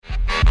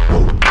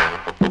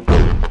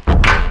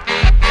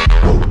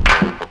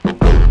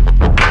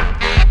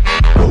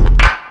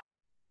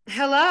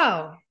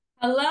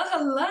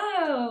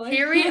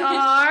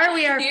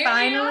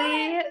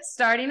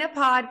starting a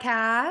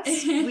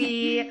podcast.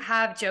 We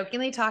have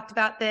jokingly talked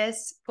about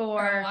this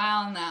for a for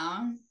while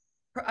now.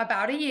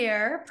 about a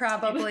year,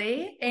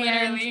 probably.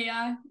 And Literally,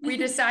 yeah. we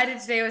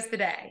decided today was the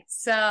day.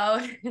 So,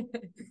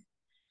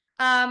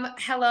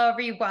 hello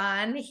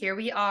everyone. Here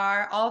we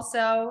are.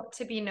 Also,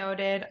 to be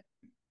noted,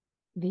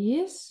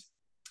 these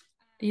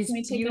Can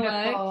we take a look?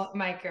 beautiful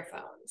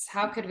microphones.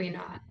 How could we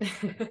not?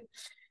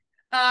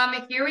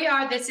 Here we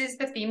are. This is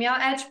the Female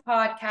Edge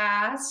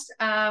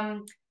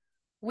podcast.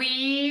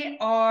 We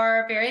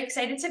are very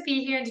excited to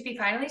be here and to be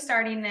finally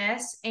starting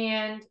this.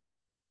 And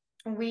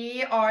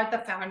we are the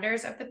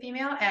founders of the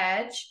Female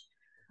Edge,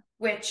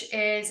 which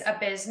is a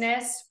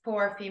business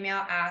for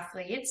female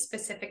athletes,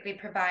 specifically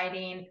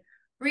providing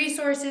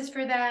resources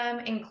for them,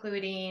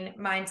 including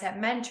mindset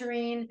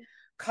mentoring,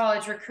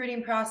 college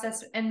recruiting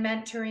process and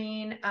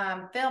mentoring,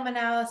 film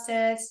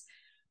analysis.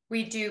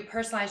 We do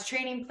personalized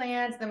training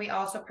plans. Then we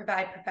also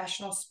provide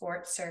professional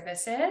sports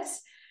services.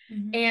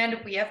 Mm-hmm. And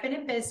we have been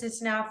in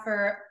business now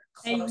for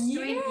close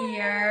to a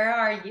year.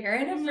 Our year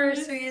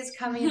anniversary is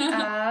coming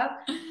up.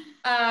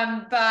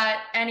 But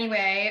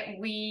anyway,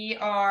 we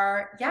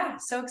are,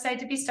 so excited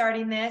to be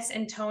starting this.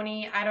 And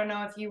Tony, I don't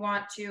know if you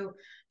want to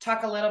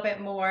talk a little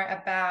bit more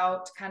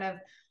about kind of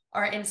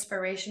our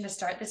inspiration to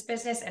start this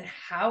business and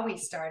how we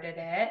started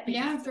it.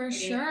 Yeah, for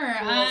sure.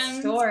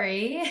 Cool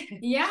story.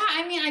 Yeah,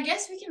 I mean, I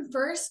guess we can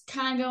first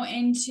kind of go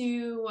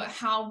into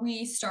how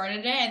we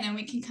started it, and then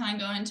we can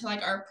kind of go into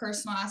like our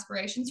personal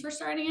aspirations for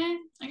starting it,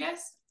 I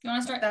guess. You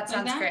want to start? That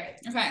sounds great.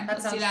 Okay,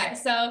 let's do that. Great.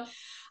 So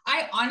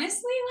I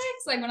honestly,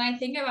 Lex, like when I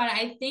think about it,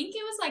 I think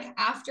it was like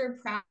after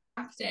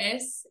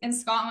practice in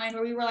Scotland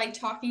where we were like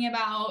talking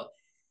about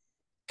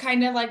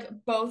kind of like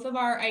both of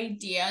our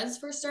ideas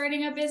for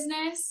starting a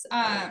business.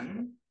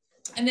 And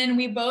then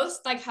we both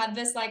like had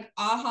this like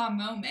aha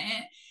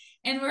moment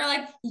and we're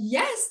like,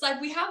 yes, like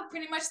we have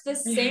pretty much the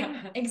same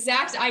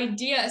exact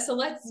idea. So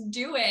let's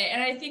do it.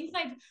 And I think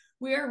like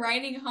we were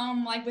riding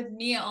home like with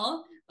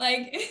Neil,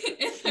 like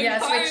in the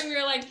car, and we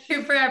were like,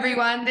 for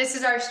everyone, this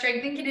is our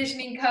strength and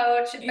conditioning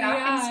coach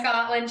back in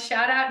Scotland.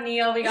 Shout out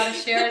Neil. We got to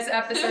share this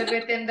episode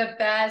with him, the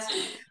best.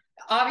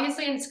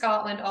 Obviously in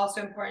Scotland,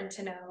 also important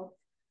to know,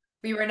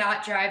 we were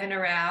not driving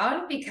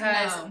around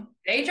because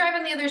they drive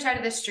on the other side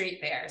of the street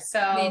there. So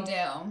they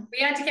do. We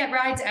had to get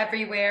rides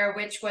everywhere,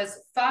 which was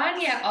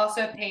fun, yet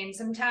also a pain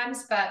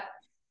sometimes. But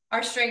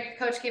our strength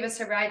coach gave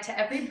us a ride to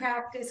every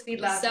practice. We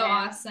love so him.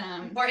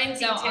 Awesome. More in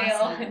detail.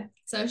 Awesome.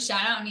 So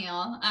shout out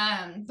Neil.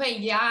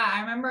 But yeah,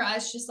 I remember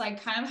us just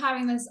like kind of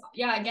having this,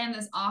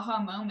 this aha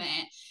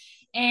moment.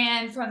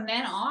 And from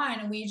then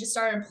on, we just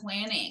started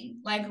planning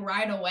like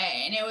right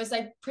away. And it was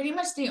like pretty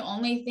much the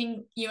only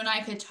thing you and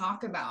I could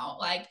talk about.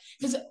 Like,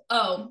 because,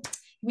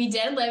 we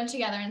did live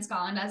together in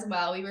Scotland as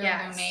well. We were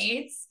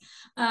roommates.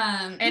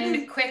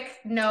 And quick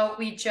note,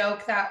 we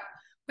joke that,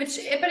 but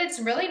it's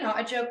really not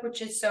a joke,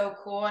 which is so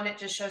cool. And it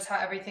just shows how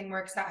everything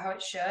works out how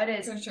it should.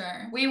 Is for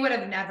sure. We would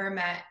have never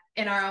met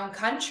in our own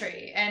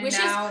country, and which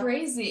now is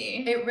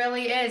crazy. It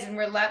really is. And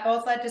we're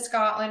both led to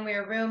Scotland. We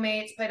were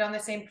roommates, played on the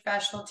same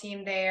professional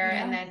team there,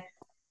 and then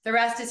the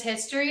rest is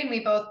history. And we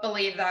both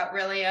believe that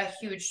really a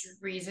huge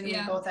reason we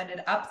both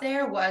ended up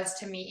there was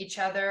to meet each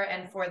other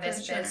and for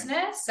this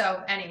business.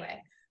 So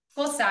anyway,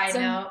 full side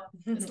note.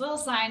 It's a little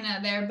side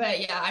note there, but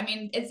I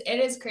mean, it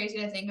is crazy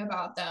to think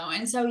about though.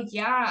 And so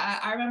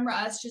I remember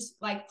us just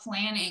like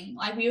planning,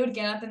 like we would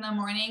get up in the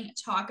morning,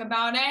 talk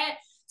about it,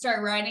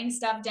 start writing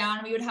stuff down.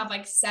 We would have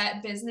like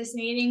set business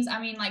meetings.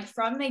 I mean, like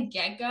from the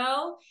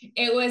get-go,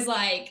 it was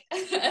like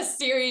a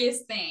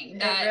serious thing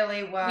that it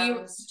really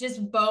was. We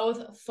just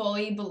both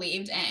fully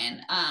believed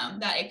in,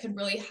 that it could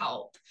really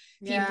help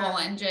people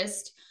and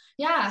just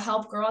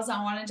help girls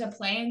that wanted to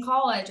play in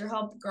college or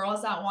help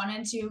girls that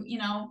wanted to,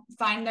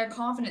 find their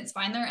confidence,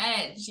 find their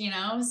edge,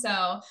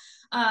 so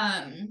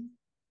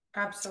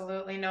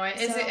absolutely. No, it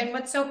is. And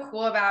what's so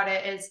cool about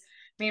it is,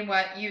 I mean,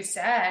 what you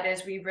said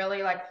is we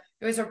really like,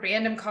 it was a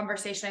random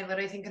conversation. I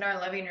literally think in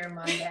our living room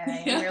one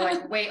day, and we were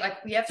like, wait,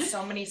 like we have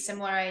so many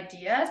similar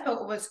ideas, but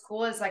what was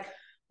cool is like,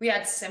 we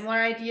had similar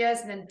ideas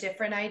and then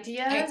different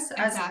ideas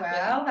as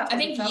well. I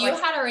think you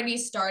had already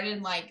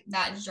started like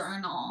that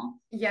journal.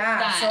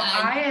 Yeah. So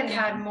I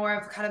had more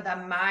of kind of the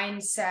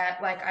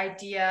mindset, like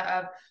idea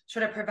of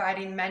sort of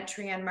providing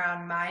mentoring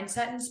around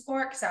mindset in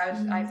sport. Cause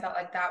I felt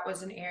like that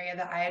was an area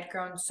that I had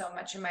grown so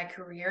much in my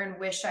career and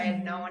wish I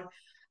had known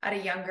at a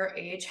younger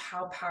age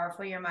how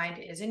powerful your mind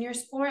is in your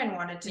sport, and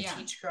wanted to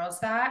teach girls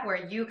that,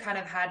 where you kind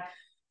of had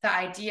the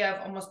idea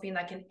of almost being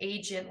like an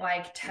agent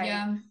like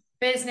type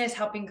business,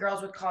 helping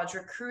girls with college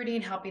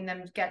recruiting, helping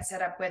them get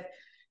set up with,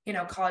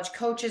 college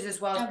coaches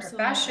as well as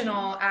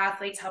professional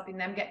athletes, helping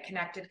them get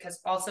connected. Because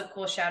also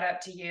cool, shout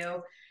out to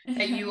you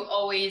that you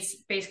always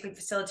basically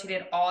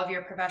facilitated all of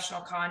your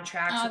professional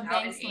contracts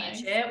without an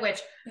agent,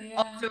 which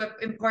also an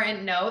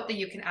important note that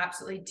you can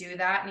absolutely do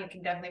that. And you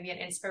can definitely be an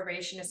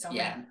inspiration to so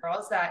many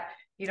girls that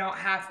you don't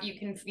have, you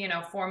can,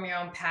 form your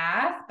own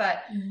path.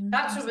 But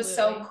that's what was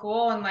so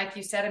cool. And like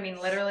you said, I mean,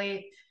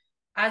 literally,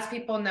 as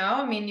people know,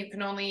 I mean, you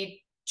can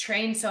only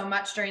train so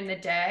much during the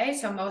day.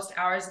 So most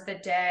hours of the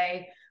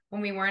day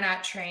when we weren't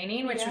at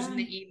training, which was in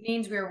the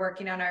evenings. We were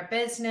working on our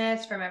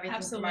business, from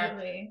everything from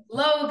our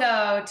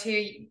logo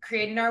to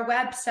creating our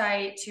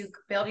website to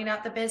building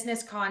out the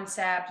business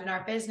concept and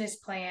our business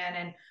plan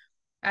and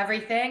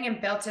everything,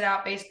 and built it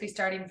out basically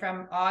starting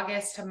from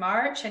August to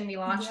March, and we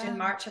launched in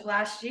March of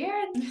last year,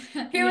 and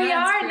here we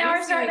are, and now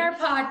we're starting our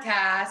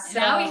podcast. So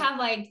now we have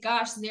like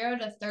 0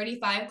 to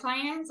 35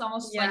 clients,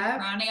 almost like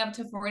rounding up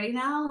to 40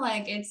 now.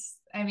 Like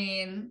I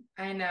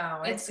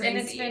know it's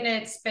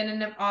been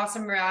an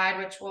awesome ride,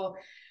 which we'll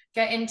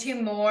get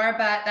into more,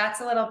 but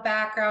that's a little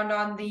background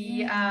on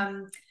the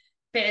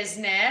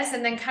business,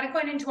 and then kind of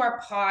going into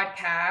our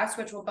podcast,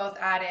 which we'll both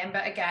add in.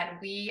 But again,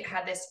 we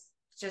had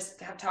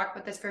just have talked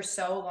about this for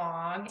so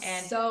long,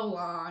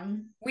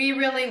 we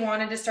really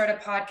wanted to start a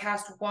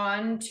podcast,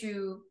 one,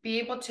 to be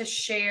able to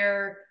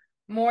share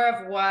more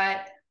of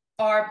what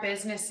our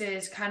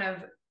business's kind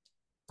of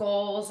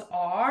goals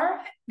are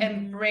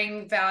and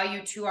bring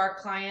value to our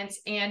clients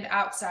and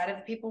outside of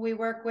the people we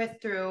work with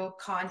through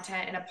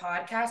content in a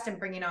podcast and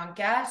bringing on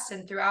guests.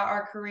 And throughout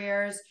our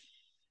careers,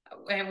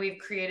 and we've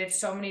created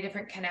so many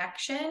different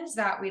connections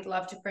that we'd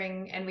love to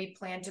bring, and we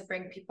plan to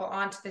bring people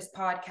onto this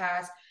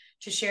podcast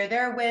to share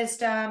their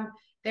wisdom,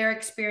 their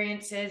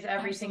experiences,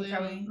 everything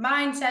from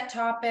mindset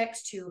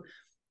topics to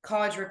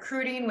college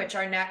recruiting, which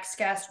our next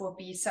guest will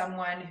be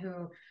someone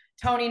who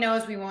Tony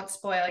knows, we won't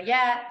spoil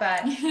yet,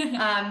 but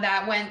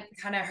that went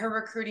kind of her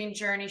recruiting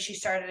journey. She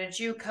started a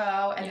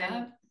JUCO and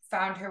then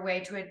found her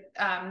way to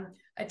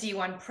a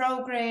D1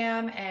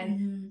 program.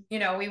 And,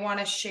 we want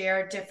to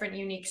share different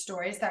unique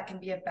stories that can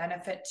be a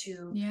benefit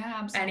to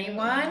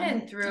anyone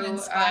and through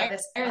this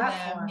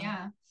platform.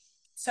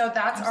 So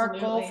that's our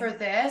goal for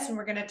this. And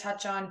we're going to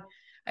touch on,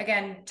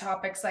 again,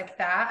 topics like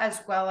that,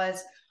 as well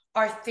as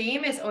our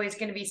theme is always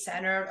going to be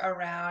centered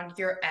around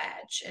your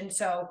edge. And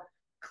so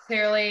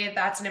clearly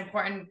that's an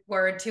important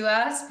word to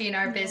us, being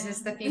our business,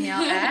 the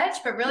female edge,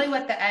 but really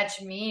what the edge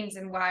means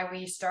and why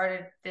we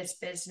started this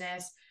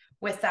business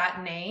with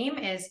that name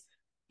is,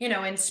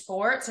 in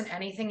sports and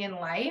anything in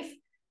life,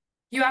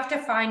 you have to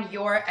find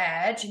your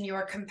edge and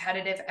your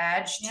competitive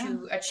edge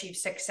to achieve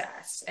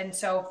success. And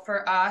so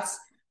for us,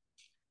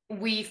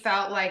 we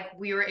felt like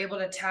we were able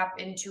to tap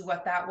into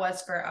what that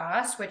was for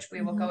us, which we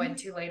will go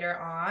into later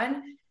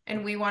on.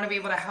 And we want to be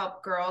able to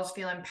help girls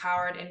feel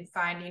empowered in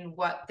finding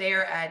what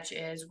their edge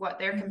is, what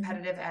their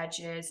competitive edge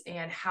is,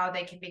 and how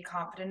they can be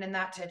confident in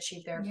that to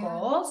achieve their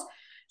goals.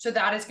 So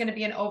that is going to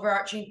be an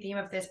overarching theme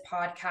of this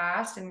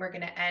podcast. And we're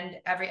going to end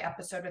every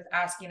episode with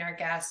asking our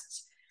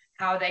guests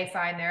how they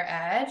find their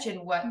edge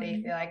and what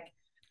they feel like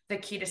the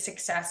key to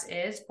success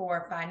is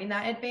for finding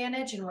that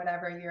advantage and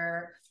whatever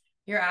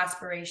your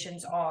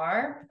aspirations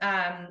are.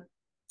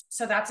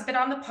 So that's a bit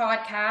on the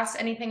podcast.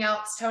 Anything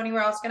else, Tony?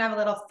 We're also going to have a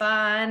little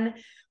fun.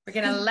 We're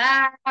going to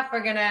laugh.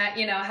 We're going to,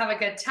 have a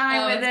good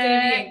time with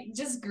it. It's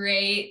be just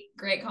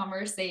great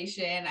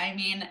conversation.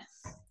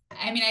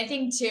 I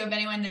think too, if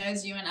anyone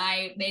knows you and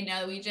I, they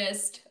know we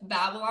just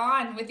babble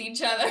on with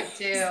each other.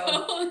 We do.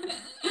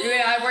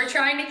 We're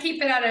trying to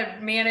keep it at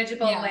a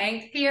manageable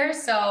length here.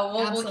 So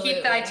we'll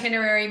keep the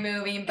itinerary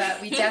moving,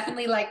 but we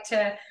definitely like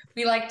to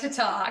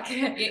talk.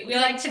 We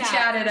like to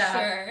chat it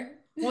up. Sure.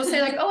 We'll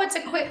say like, it's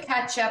a quick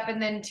catch up, and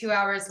then 2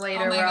 hours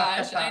later, we're off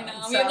the phone. I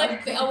know. So.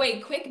 We're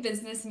like, quick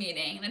business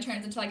meeting, and it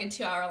turns into like a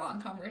 2 hour long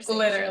conversation.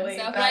 Literally.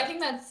 So, but I think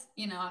that's,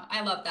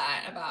 I love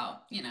that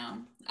about,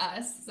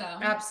 us. So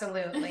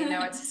absolutely.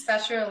 No, it's a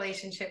special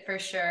relationship for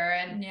sure.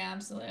 And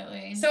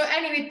absolutely. So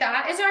anyway,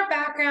 that is our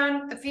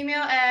background, the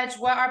female edge,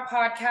 what our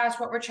podcast,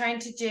 what we're trying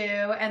to do.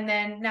 And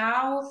then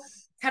now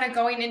kind of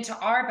going into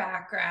our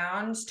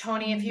backgrounds,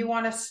 Tony, if you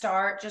want to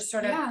start just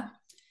sort of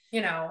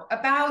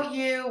about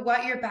you,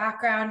 what your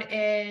background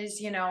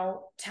is,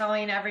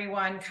 telling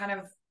everyone kind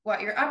of what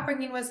your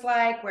upbringing was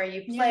like, where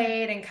you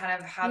played, and kind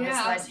of how this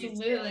led you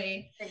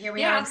to here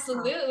we are.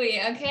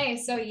 Absolutely. Okay.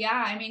 So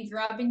grew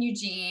up in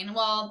Eugene.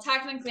 Well,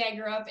 technically I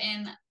grew up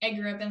in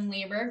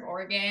Lerberg,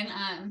 Oregon.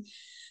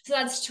 So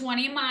that's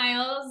 20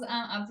 miles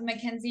up the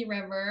McKenzie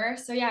River.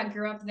 So I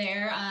grew up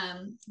there.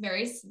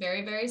 Very,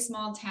 very, very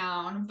small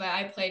town, but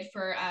I played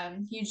for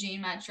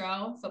Eugene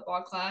Metro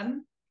Football Club.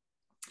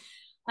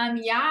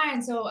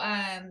 And so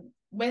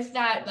with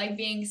that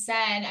being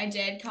said, I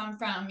did come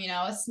from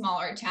a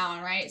smaller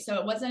town, right?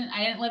 So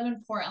I didn't live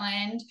in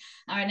Portland.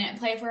 I didn't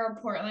play for a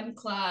Portland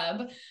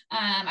club.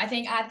 I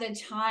think at the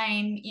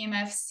time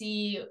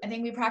EMFC, I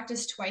think we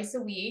practiced twice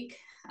a week.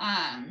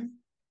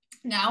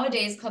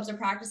 Nowadays clubs are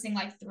practicing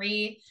like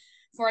 3-4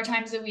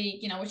 times a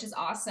week, which is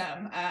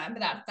awesome.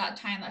 But at that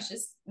time, that's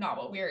just not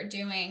what we were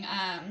doing.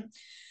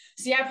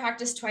 So I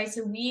practiced twice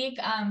a week,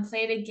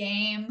 played a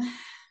game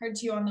or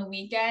 2 on the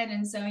weekend.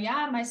 And so,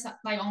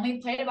 I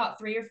only played about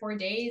 3 or 4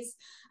 days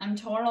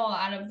total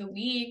out of the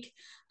week.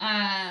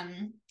 I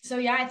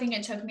think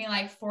it took me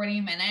like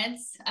 40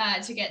 minutes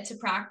to get to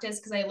practice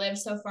because I lived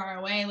so far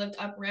away. I lived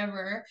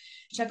upriver.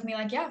 It took me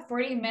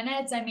 40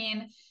 minutes.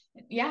 And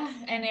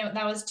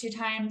that was 2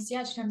 times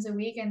a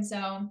week. And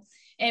so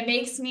it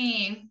makes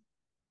me,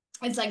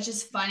 it's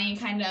just funny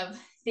kind of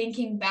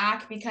thinking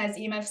back, because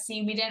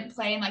EMFC, we didn't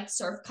play in like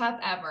Surf Cup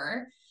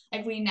ever.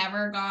 Like we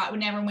never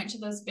went to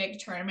those big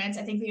tournaments.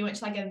 I think we went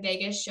to like a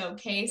Vegas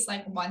showcase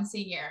like once a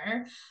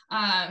year.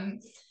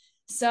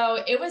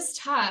 So it was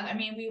tough. I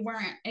mean, we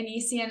weren't an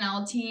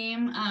ECNL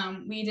team.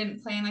 We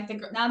didn't play in like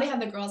now they have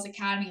the Girls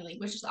Academy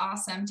League, which is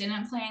awesome.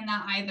 Didn't play in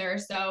that either.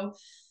 So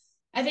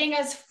I think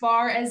as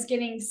far as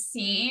getting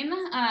seen,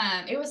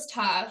 it was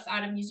tough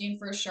out of Eugene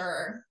for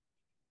sure.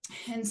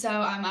 And so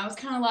I was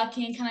kind of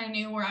lucky and kind of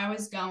knew where I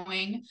was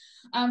going.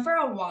 For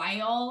a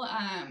while,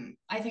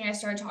 I think I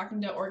started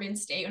talking to Oregon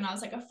State when I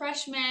was like a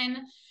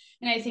freshman.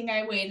 And I think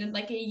I waited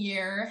like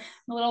a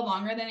little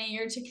longer than a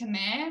year to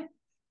commit.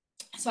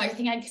 So I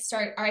think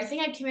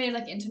I committed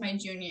like into my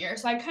junior year.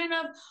 So I kind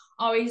of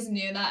always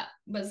knew that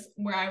was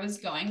where I was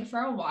going for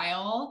a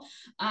while.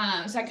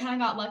 So I kind of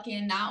got lucky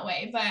in that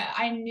way, but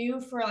I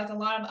knew for like a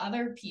lot of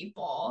other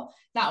people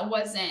that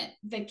wasn't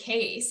the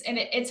case. And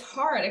it's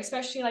hard,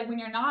 especially like when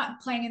you're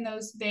not playing in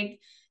those big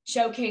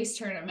showcase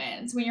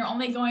tournaments, when you're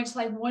only going to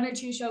like 1 or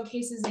 2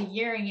 showcases a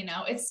year, you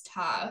know, it's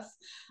tough.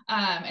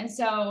 And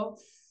so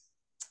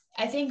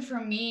I think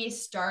for me,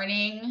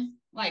 starting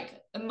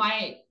like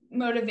my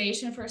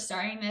motivation for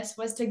starting this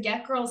was to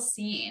get girls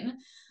seen.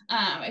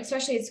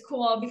 Especially it's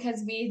cool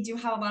because we do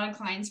have a lot of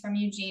clients from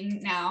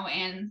Eugene now,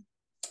 and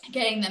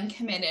getting them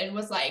committed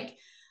was like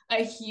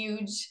a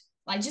huge,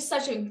 like just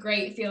such a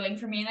great feeling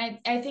for me. And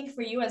I think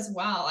for you as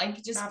well,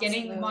 like just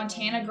Absolutely. getting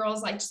Montana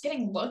girls, like just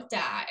getting looked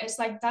at. It's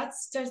like,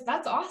 that's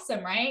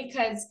awesome. Right.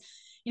 Because,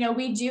 you know,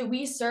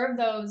 we serve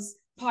those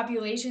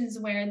populations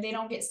where they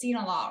don't get seen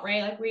a lot,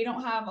 right? Like we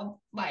don't have a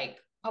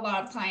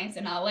lot of clients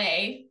in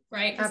LA,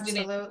 right? Because do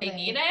they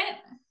need it?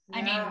 Yeah.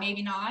 I mean,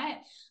 maybe not.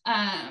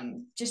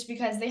 Just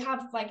because they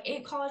have like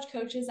 8 college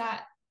coaches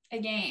at a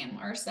game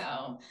or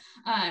so,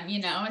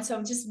 you know, and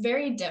so just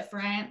very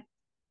different.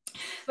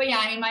 But yeah,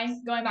 I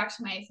mean, going back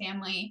to my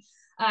family,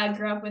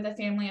 grew up with a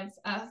family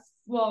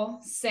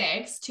of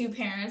 6, 2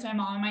 parents, my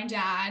mom and my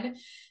dad,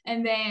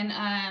 and then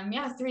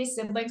 3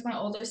 siblings. My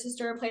older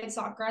sister played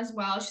soccer as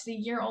well. She's a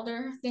year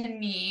older than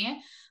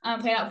me.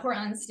 Played at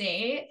Portland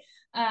State,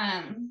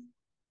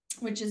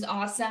 which is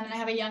awesome. And I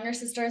have a younger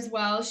sister as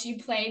well. She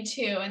played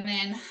too. And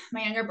then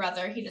my younger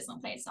brother, he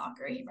doesn't play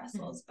soccer, he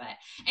wrestles. But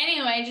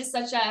anyway, just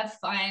such a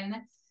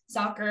fun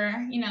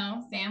soccer, you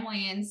know,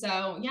 family. And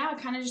so yeah, I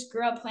kind of just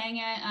grew up playing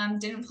it.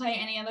 Didn't play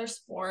any other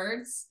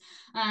sports.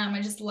 I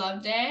just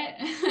loved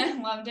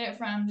it. Loved it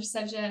from just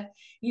such a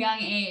young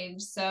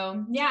age.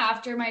 So yeah,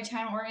 after my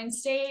time at Oregon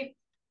State,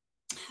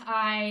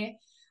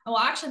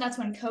 actually that's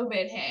when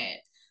COVID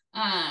hit.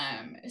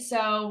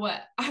 So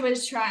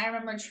I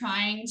remember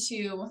trying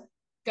to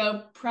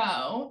go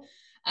pro,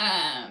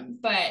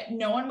 but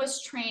no one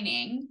was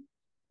training.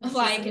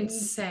 Like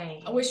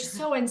insane, which is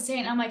so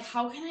insane. I'm like,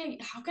 how can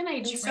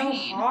I train? It's so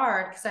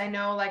hard, because I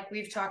know, like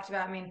we've talked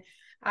about, I mean,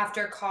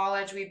 after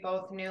college we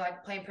both knew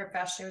like playing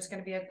professionally was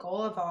going to be a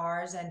goal of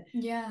ours, and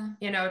yeah,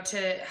 you know,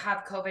 to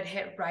have COVID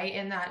hit right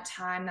in that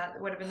time,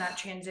 that would have been that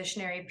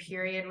transitionary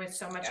period with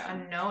so much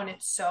unknown.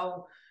 It's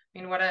so, I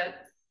mean, what a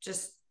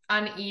just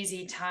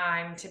uneasy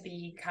time to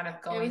be kind of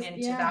going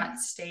into that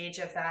stage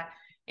of that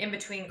in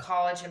between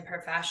college and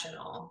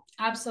professional.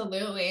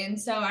 Absolutely. And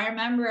so I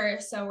remember,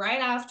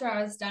 right after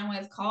I was done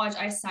with college,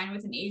 I signed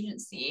with an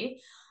agency.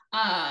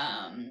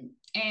 And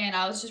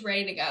I was just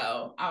ready to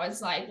go. I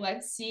was like,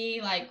 let's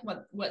see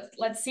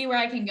let's see where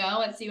I can go.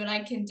 Let's see what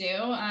I can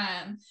do.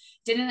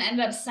 Didn't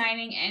end up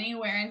signing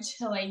anywhere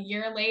until a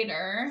year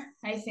later,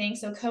 I think.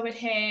 So COVID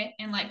hit,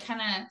 and like kind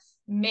of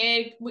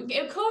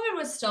COVID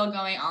was still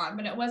going on,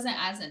 but it wasn't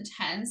as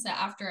intense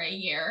after a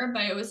year,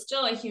 but it was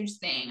still a huge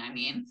thing. I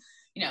mean,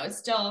 you know, it's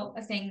still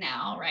a thing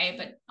now, right?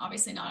 But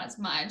obviously not as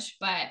much.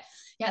 But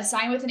yeah,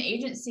 signed with an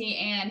agency,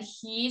 and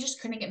he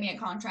just couldn't get me a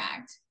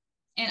contract.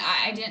 And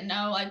I didn't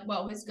know like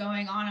what was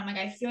going on. I'm like,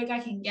 I feel like I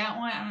can get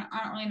one.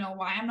 I don't really know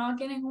why I'm not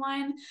getting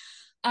one.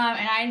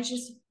 And I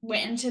just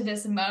went into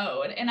this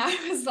mode, and I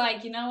was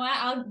like, you know what,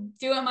 I'll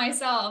do it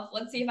myself.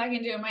 Let's see if I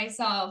can do it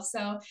myself.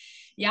 So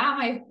yeah,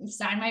 I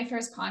signed my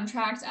first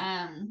contract.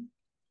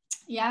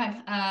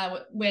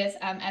 With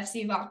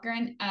FC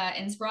Wacker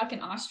Innsbruck in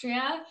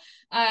Austria,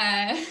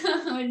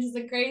 which is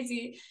a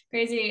crazy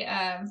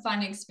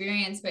fun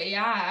experience. But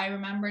yeah, I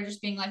remember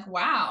just being like,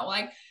 wow,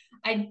 like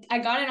I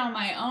got it on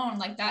my own.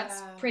 Like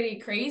that's pretty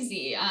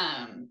crazy.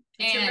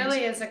 It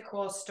really is a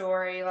cool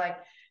story. Like,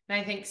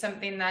 and I think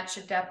something that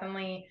should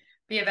definitely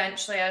be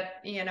eventually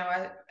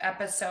a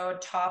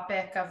episode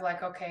topic of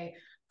like, okay,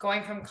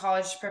 going from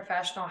college to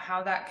professional,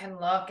 how that can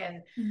look,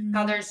 and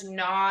how there's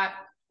not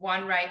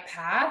one right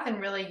path,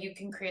 and really you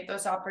can create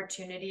those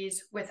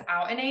opportunities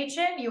without an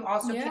agent. You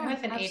also can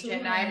with an agent.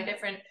 And I had a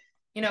different,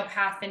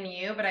 path than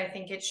you, but I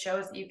think it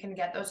shows that you can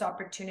get those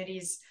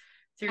opportunities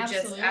through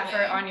just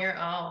effort on your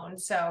own.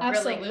 So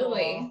really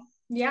cool.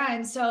 Yeah.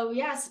 And so,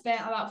 spent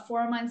about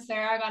 4 months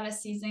there. I got a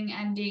season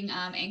ending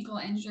ankle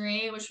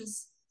injury, which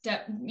was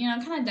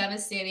kind of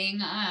devastating.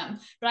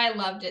 But I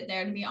loved it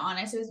there, to be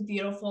honest. It was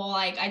beautiful.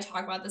 Like I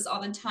talk about this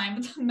all the time,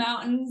 but the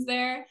mountains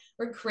there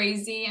were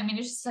crazy. I mean,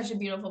 it's just such a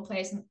beautiful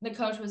place. And the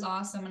coach was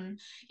awesome. And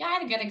yeah, I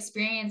had a good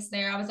experience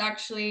there. I was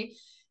actually,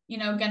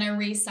 gonna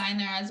re-sign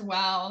there as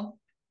well.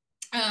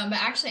 But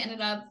actually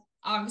ended up,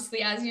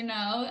 obviously, as you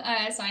know,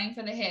 signing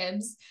for the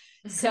Hibs.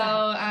 So,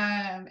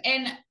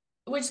 and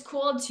what's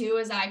cool too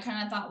is I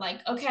kind of thought like,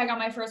 okay, I got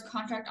my first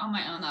contract on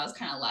my own. That was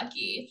kind of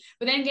lucky.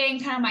 But then getting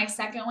kind of my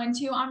second one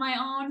too on my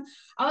own,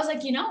 I was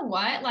like, you know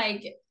what?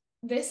 Like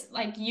this,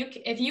 like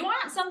if you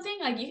want something,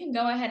 like you can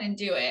go ahead and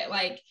do it.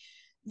 Like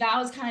that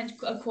was kind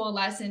of a cool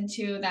lesson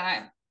too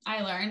that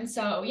I learned.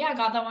 So yeah, I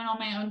got that one on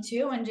my own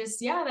too. And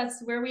just, yeah,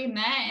 that's where we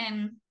met.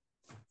 And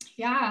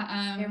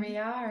yeah. Here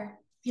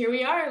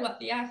we are.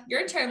 Yeah.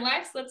 Your turn,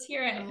 Lex. Let's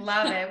hear it.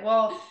 Love it.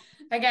 Well,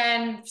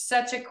 again,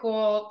 such a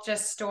cool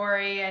just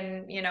story.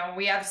 And,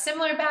 we have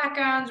similar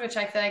backgrounds, which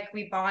I feel like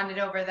we bonded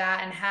over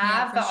that and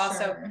have, but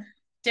also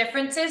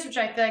differences, which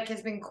I feel like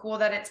has been cool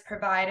that it's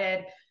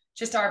provided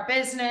just our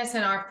business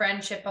and our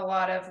friendship, a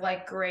lot of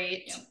like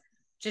great,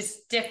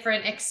 just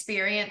different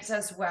experience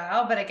as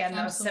well. But again,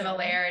 those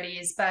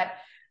similarities, but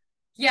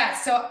yeah,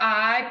 so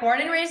I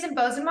born and raised in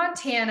Bozeman,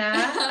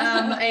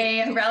 Montana,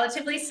 a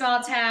relatively small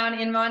town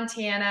in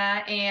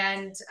Montana,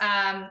 and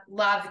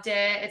loved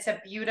it. It's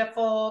a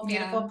beautiful,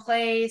 beautiful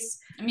place.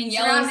 I mean,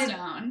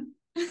 Yellowstone.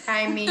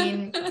 I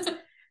mean,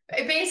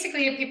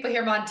 basically, if people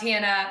hear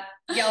Montana,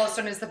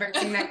 Yellowstone is the first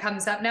thing that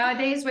comes up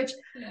nowadays, which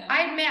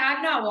I admit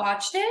I've not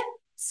watched it.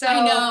 So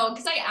I know,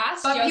 because I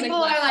asked but you, people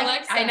are like,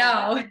 Alexa. I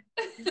know,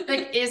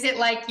 like, is it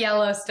like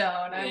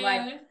Yellowstone? I'm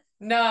like,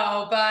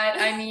 no, but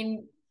I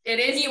mean, it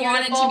is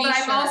beautiful, but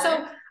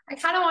I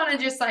kind of want to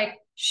just like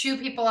shoo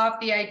people off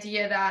the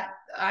idea that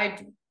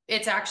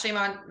it's actually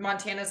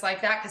Montana's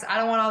like that, because I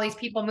don't want all these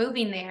people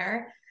moving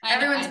there.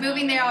 Everyone's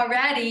moving there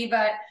already,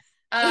 but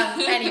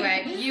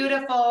anyway,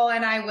 beautiful,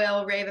 and I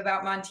will rave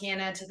about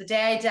Montana to the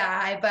day I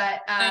die.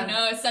 But I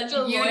know, it's such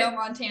a loyal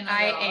Montana girl.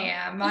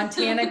 I am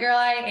Montana girl.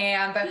 I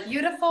am, but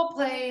beautiful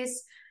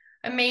place.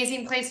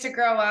 Amazing place to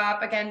grow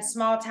up. Again,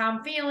 small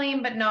town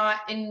feeling, but not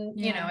in,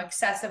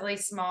 excessively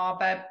small,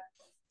 but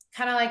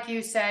kind of like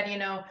you said,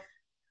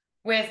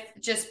 with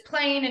just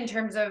playing in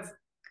terms of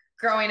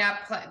growing up,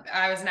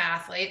 I was an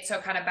athlete, so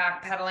kind of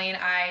backpedaling.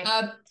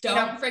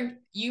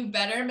 You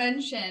better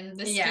mention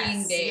the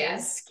skiing days.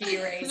 Yes,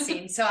 ski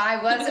racing. So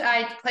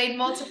I played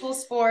multiple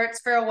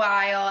sports for a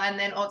while, and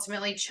then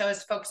ultimately chose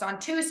to focus on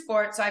two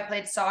sports. So I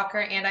played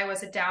soccer, and I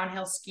was a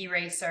downhill ski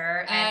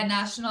racer. And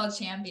national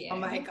champion. Oh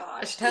my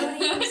gosh,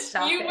 Tony,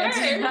 stop you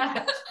it.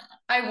 were.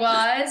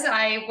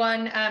 I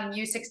won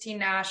U16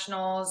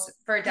 nationals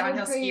for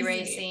downhill ski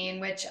racing,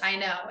 which I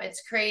know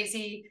it's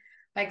crazy.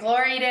 My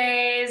glory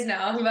days.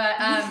 No, but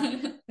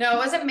no, it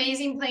was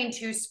amazing playing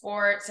two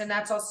sports. And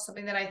that's also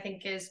something that I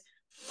think is,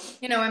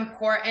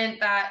 important,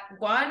 that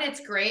one,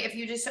 it's great if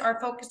you just are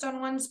focused on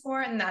one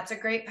sport, and that's a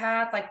great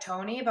path like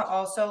Tony, but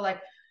also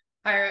like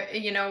I,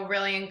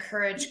 really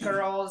encourage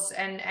girls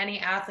and any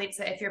athletes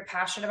that if you're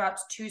passionate about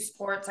two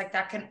sports, like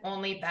that can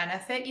only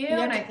benefit you.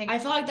 And I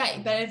feel like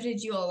that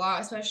benefited you a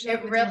lot, especially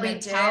with your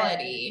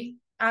mentality.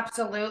 Did.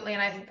 Absolutely.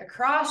 And I think the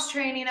cross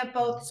training of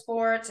both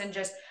sports and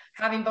just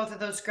having both of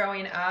those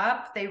growing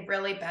up, they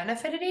really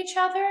benefited each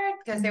other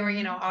because they were,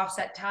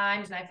 offset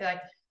times. And I feel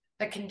like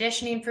the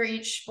conditioning for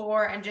each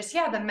sport and just,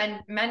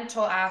 the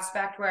mental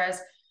aspect, whereas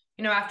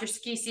after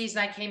ski season,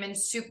 I came in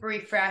super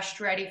refreshed,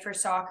 ready for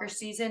soccer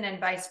season and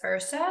vice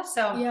versa.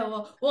 So yeah,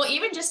 well,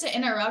 even just to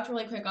interrupt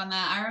really quick on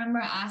that, I remember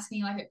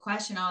asking like a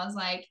question. I was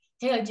like,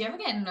 hey, like, do you ever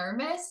get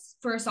nervous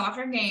for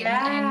soccer games?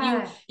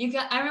 Yeah. And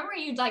I remember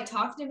you'd like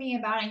talk to me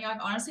about it, and you're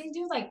like, honestly,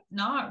 dude, like,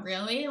 not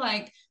really.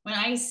 Like when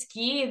I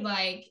skied,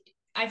 like,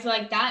 I feel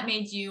like that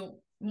made you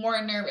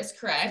more nervous,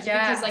 correct?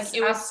 Yes, because like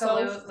it was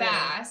so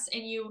fast,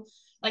 and you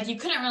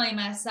couldn't really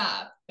mess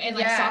up. And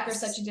like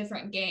soccer's such a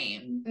different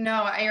game.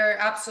 No, you're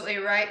absolutely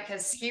right,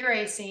 because ski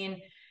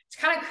racing, it's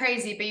kind of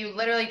crazy, but you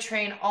literally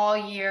train all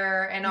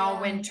year and all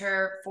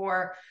winter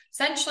for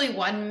essentially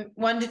 1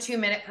 to 2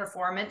 minute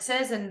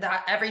performances, and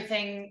that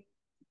everything,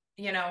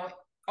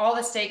 all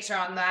the stakes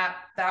are on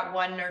that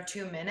 1 or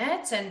 2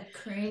 minutes. And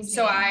crazy.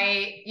 So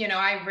I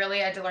really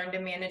had to learn to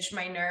manage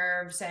my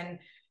nerves. And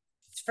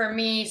for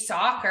me,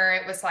 soccer,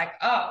 it was like,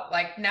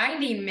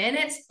 90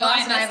 minutes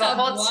plus, and I have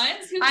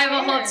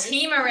a whole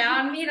team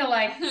around me to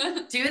like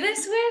do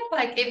this with.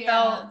 Like it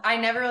felt, I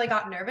never really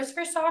got nervous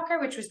for soccer,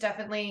 which was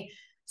definitely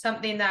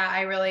something that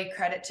I really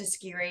credit to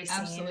ski racing.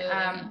 Absolutely.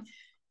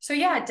 So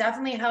yeah, it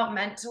definitely helped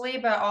mentally,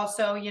 but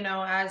also,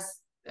 as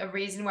a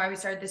reason why we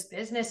started this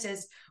business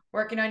is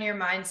working on your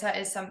mindset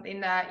is something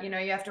that, you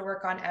have to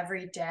work on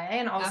every day.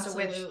 And also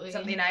with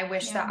something I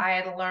wish that I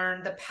had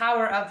learned, the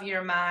power of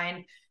your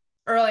mind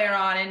earlier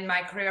on in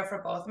my career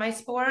for both my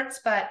sports.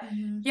 But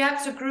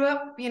so grew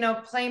up,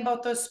 playing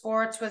both those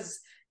sports, was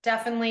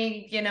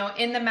definitely,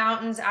 in the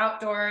mountains,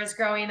 outdoors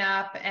growing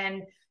up.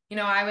 And,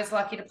 I was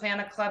lucky to play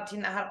on a club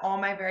team that had all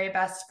my very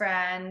best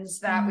friends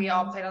that we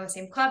all played on the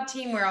same club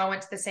team. We all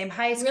went to the same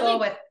high school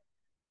with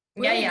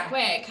Really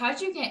quick,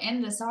 how'd you get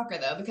into soccer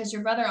though? Because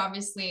your brother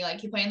obviously,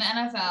 like, he played in the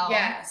NFL.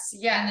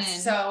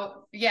 Yes.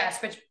 So yes,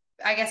 but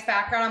I guess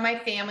background on my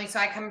family. So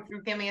I come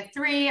from a family of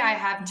three. I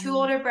have two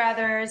older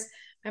brothers,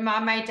 my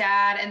mom, my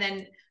dad, and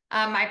then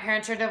my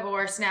parents are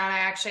divorced now, and I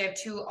actually have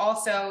two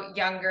also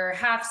younger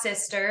half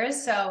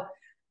sisters. So,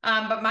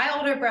 but my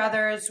older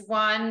brothers,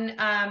 one,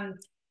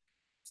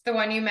 the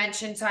one you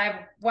mentioned. So I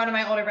have one of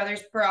my older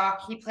brothers,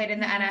 Brock. He played in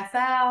the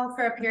NFL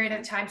for a period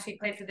of time. So he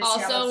played for the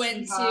also Seattle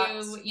went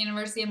Seahawks. to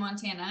University of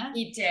Montana.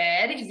 He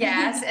did,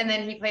 yes. And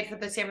then he played for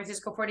the San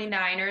Francisco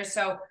 49ers.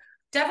 So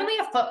definitely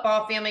a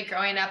football family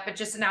growing up, but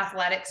just an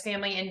athletics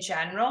family in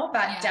general.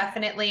 But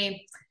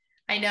definitely,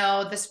 I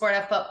know the sport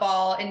of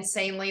football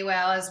insanely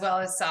well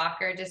as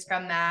soccer, just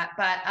from that.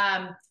 But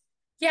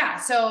yeah,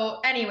 so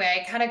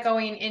anyway, kind of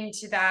going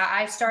into that,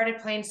 I started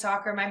playing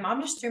soccer. My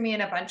mom just threw me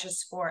in a bunch of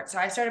sports. So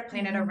I started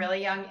playing at a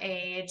really young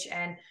age,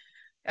 and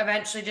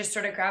eventually just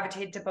sort of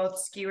gravitated to both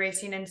ski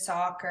racing and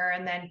soccer.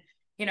 And then,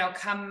 you know,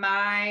 come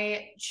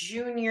my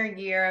junior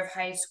year of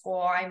high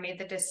school, I made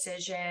the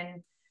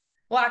decision,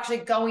 well, actually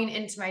going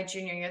into my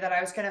junior year, that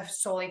I was going to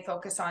solely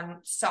focus on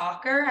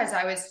soccer, as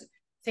I was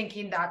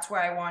thinking that's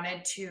where I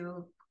wanted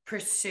to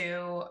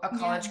pursue a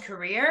college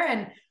career.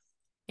 And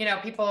you know,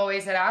 people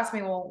always had asked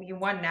me, well, you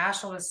won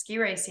national with ski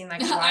racing.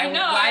 Like,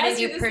 why did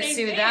you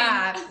pursue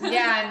that?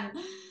 Yeah. And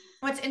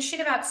what's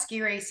interesting about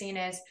ski racing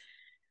is,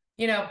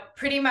 you know,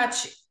 pretty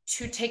much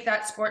to take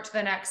that sport to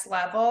the next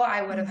level,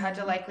 I would have had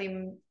to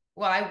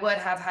I would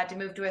have had to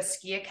move to a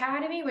ski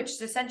academy, which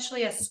is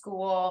essentially a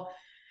school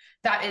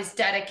that is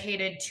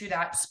dedicated to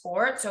that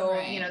sport. So,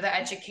 you know, the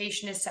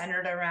education is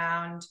centered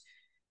around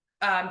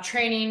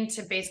training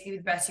to basically be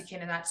the best you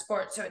can in that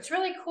sport. So it's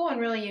really cool and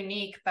really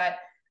unique. But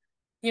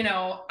you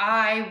know,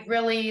 I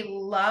really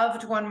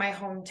loved my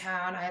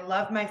hometown. I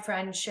loved my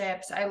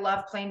friendships. I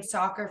loved playing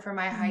soccer for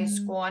my high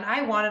school, and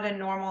I wanted a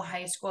normal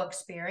high school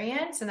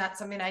experience. And that's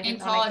something I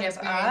didn't want to give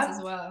up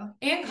as well.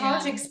 And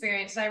college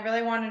experience. And I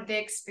really wanted the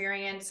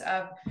experience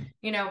of,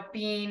 you know,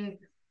 being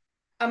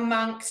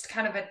amongst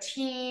kind of a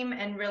team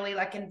and really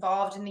like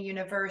involved in the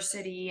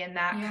university in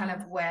that kind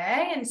of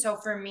way. And so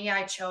for me,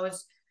 I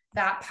chose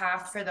that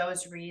path for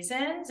those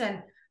reasons,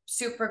 and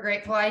super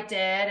grateful I did.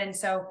 And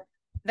so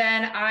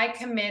then I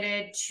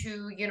committed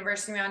to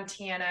University of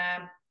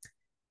Montana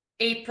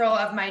April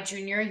of my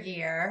junior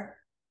year.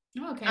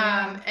 Okay.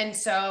 And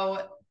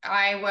so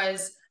I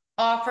was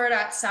offered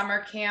at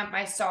summer camp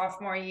my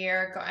sophomore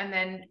year, and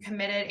then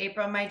committed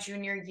April of my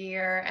junior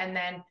year, and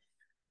then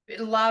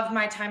loved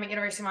my time at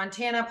University of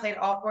Montana, played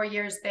all 4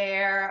 years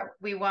there.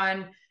 We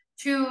won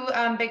two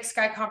Big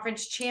Sky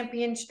Conference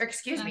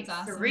championships,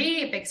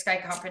 three Big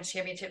Sky Conference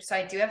championships. So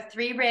I do have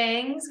 3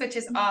 rings, which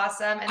is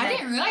awesome. And I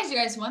didn't realize you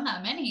guys won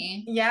that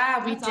many.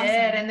 Yeah, we did. Awesome.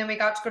 And then we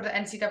got to go to the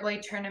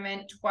NCAA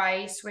tournament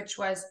twice, which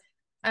was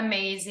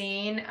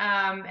amazing,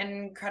 an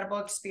incredible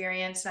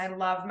experience. And I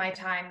loved my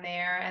time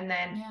there. And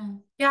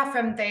then,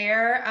 from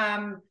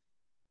there,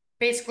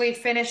 basically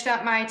finished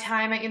up my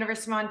time at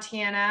University of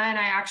Montana, and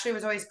I actually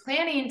was always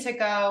planning to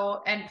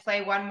go and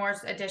play one more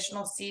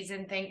additional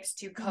season thanks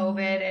to COVID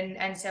and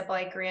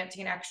NCAA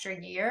granting extra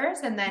years.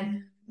 And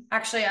then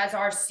actually, as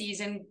our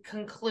season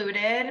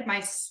concluded,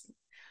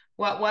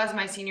 what was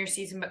my senior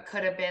season but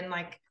could have been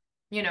like,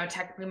 you know,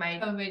 technically my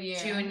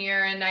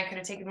junior, and I could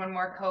have taken one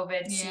more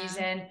COVID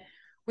season.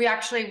 We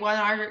actually won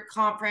our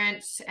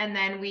conference, and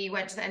then we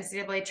went to the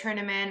NCAA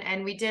tournament,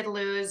 and we did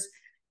lose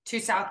to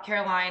South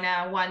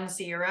Carolina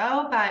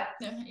 1-0. But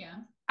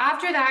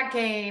after that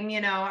game,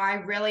 you know, I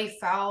really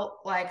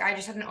felt like I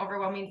just had an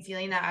overwhelming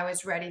feeling that I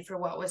was ready for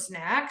what was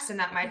next, and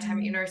that my time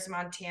at University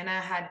of Montana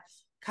had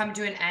come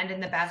to an end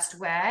in the best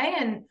way.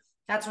 And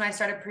that's when I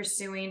started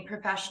pursuing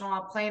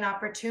professional playing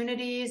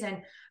opportunities.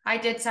 And I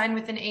did sign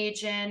with an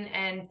agent,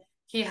 and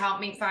he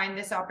helped me find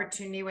this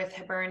opportunity with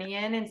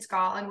Hibernian in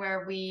Scotland,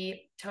 where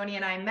Tony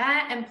and I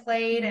met and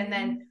played. And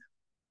then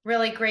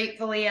really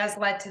gratefully has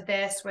led to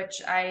this,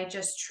 which I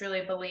just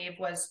truly believe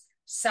was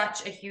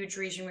such a huge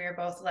reason we were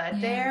both led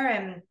there.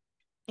 And,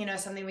 you know,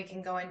 something we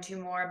can go into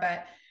more,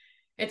 but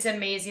it's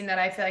amazing that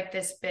I feel like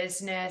this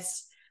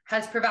business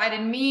has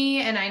provided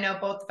me, and I know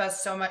both of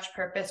us, so much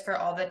purpose for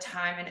all the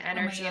time and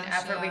energy and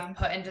effort we've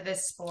put into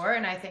this sport.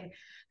 And I think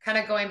kind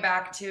of going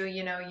back to,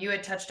 you know, you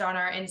had touched on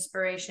your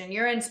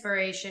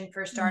inspiration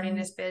for starting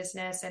this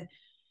business. And,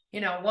 you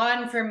know,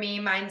 one for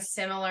me, mine's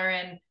similar,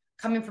 and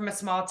coming from a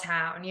small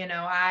town, you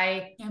know,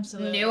 I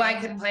knew I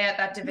could play at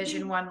that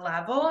Division I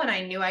level, and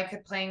I knew I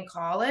could play in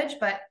college,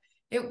 but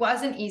it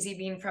wasn't easy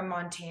being from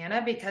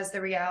Montana, because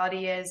the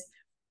reality is,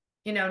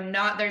 you know,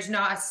 there's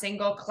not a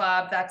single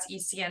club that's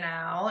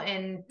ECNL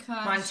in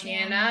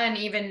Montana. And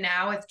even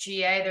now with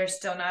GA, there's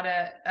still not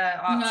a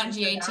option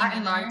for that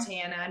in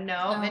Montana.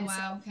 No. Oh,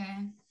 wow.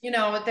 You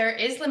know, there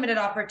is limited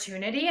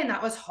opportunity, and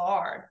that was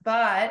hard.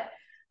 But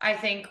I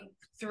think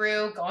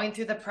going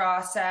through the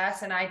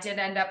process, and I did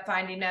end up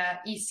finding a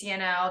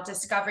ECNL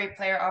discovery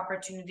player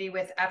opportunity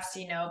with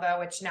FC Nova,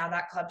 which now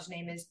that club's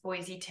name is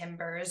Boise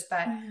Timbers.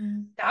 But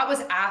that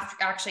was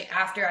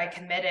after I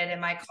committed, and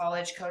my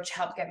college coach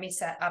helped get me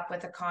set up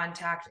with a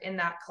contact in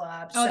that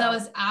club. Oh, so, that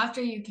was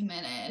after you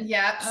committed.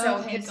 Yep.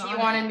 So because he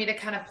wanted me to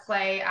kind of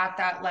play at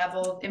that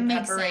level in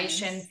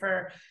preparation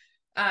for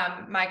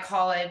my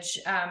college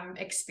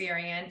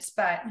experience.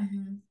 But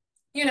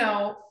you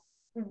know,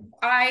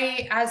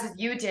 I, as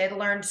you did,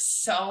 learned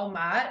so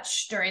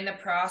much during the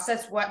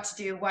process, what to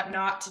do, what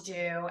not to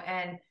do.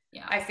 And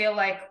I feel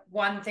like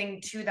one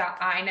thing too that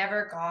I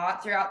never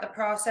got throughout the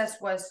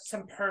process was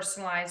some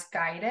personalized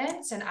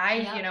guidance. And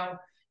I, you know,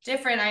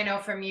 different, I know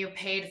from you,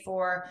 paid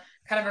for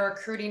kind of a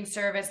recruiting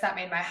service that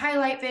made my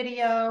highlight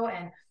video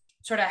and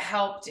sort of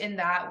helped in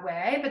that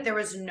way, but there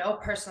was no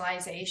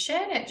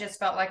personalization. It just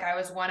felt like I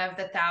was one of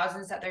the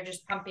thousands that they're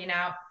just pumping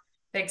out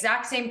the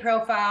exact same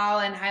profile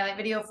and highlight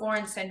video for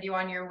and send you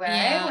on your way.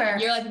 Yeah, where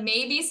you're like,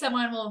 maybe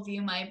someone will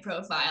view my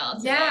profile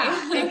today.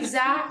 Yeah,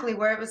 exactly.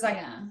 Where it was like,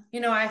 you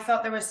know, I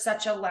felt there was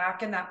such a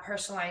lack in that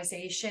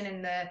personalization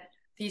in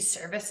these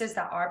services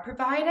that are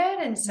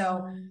provided. And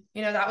so,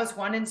 you know, that was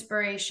one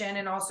inspiration.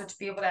 And also to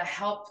be able to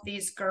help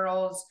these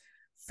girls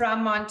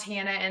from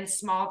Montana and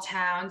small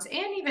towns,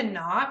 and even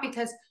not,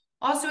 because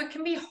also it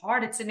can be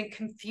hard. It's a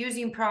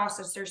confusing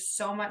process. There's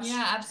so much,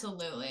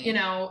 absolutely, you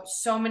know,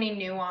 so many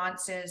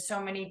nuances,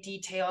 so many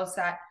details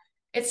that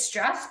it's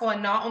stressful.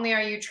 And not only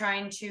are you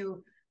trying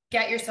to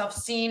get yourself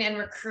seen and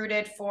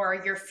recruited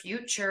for your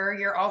future,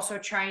 you're also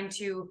trying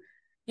to,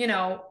 you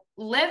know,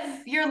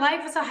 live your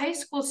life as a high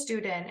school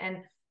student and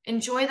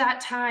enjoy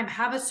that time,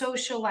 have a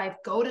social life,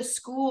 go to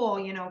school,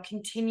 you know,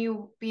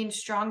 continue being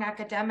strong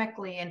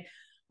academically. And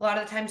a lot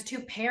of the times too,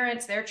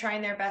 parents, they're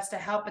trying their best to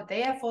help, but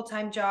they have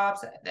full-time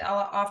jobs.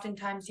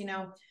 Oftentimes, you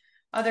know,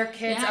 other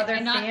kids, other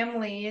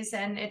families,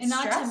 and it's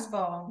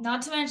stressful.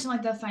 Not to mention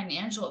like the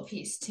financial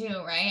piece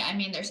too, right? I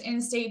mean, there's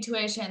in-state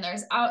tuition,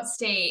 there's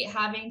out-state,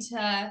 having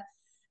to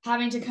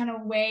kind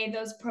of weigh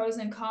those pros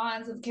and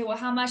cons of, okay, well,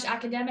 how much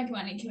academic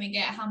money can we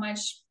get? How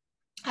much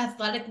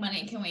athletic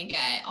money can we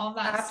get? All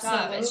that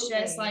stuff. It's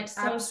just like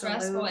so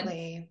stressful.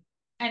 And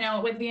I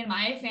know with being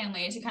my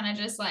family to kind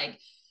of just like,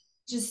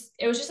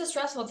 it was just a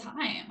stressful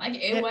time. Like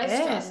it was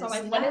stressful.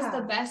 Like what is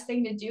the best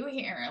thing to do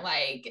here?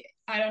 Like,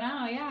 I don't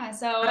know. Yeah.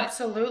 So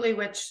absolutely.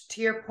 Which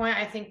to your point,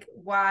 I think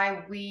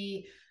why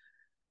we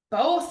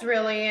both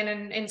really, and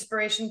an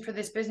inspiration for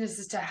this business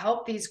is to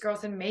help these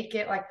girls and make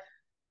it like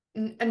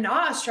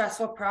not a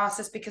stressful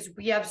process, because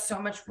we have so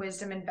much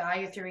wisdom and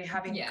value through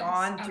having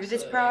gone through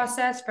this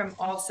process, from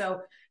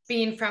also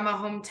being from a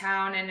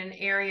hometown in an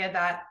area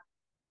that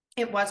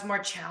it was more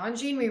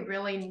challenging. We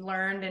really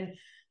learned and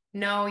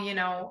know, you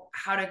know,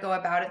 how to go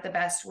about it the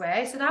best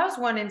way. So that was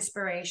one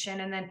inspiration.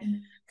 And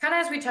then kind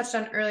of as we touched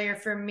on earlier,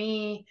 for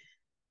me,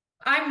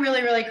 I'm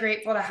really, really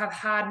grateful to have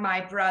had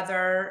my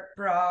brother,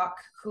 Brock,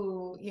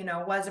 who, you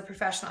know, was a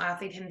professional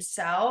athlete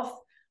himself,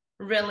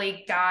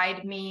 really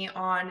guide me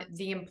on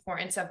the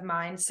importance of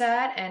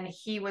mindset. And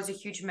he was a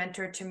huge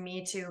mentor to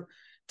me to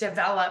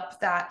develop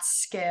that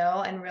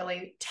skill and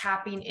really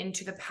tapping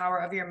into the power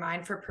of your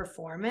mind for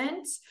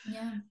performance.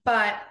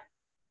 But,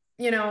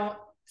 you know,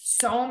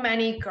 so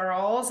many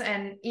girls,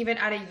 and even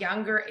at a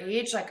younger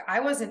age, like I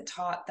wasn't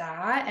taught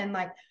that. And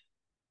like,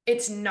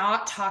 it's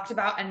not talked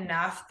about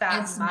enough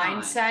that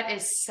mindset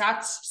is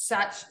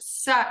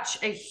such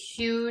a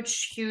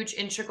huge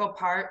integral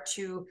part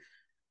to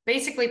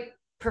basically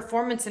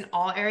performance in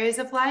all areas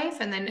of life.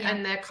 And then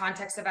in the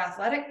context of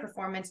athletic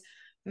performance,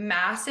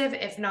 massive,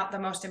 if not the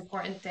most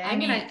important thing. I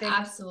mean, and I think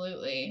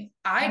absolutely.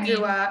 I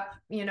grew up,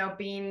 you know,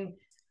 being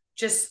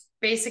just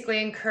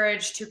basically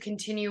encouraged to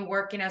continue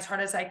working as hard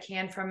as I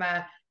can from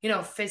a, you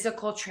know,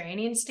 physical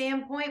training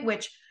standpoint,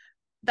 which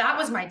that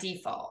was my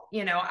default.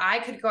 You know, I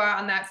could go out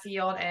on that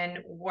field and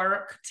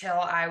work till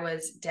I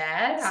was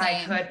dead.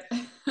 Same. I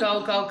could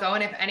go.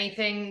 And if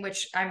anything,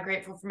 which I'm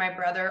grateful for my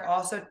brother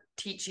also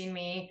teaching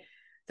me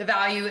the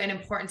value and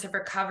importance of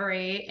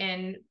recovery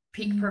in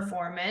peak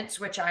performance,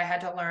 which I had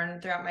to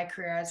learn throughout my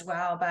career as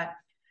well. But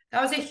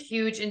that was a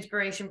huge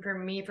inspiration for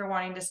me for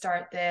wanting to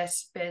start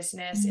this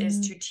business,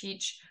 is to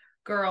teach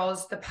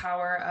girls the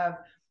power of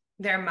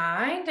their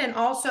mind. And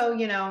also,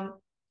 you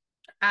know,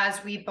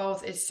 as we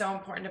both, is so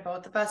important to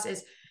both of us,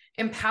 is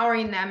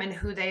empowering them in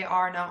who they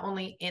are, not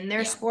only in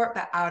their sport,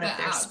 but out of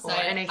their sport.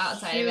 And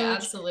outside of it,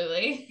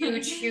 absolutely.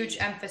 huge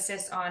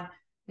emphasis on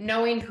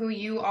knowing who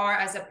you are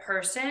as a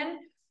person,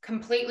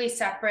 completely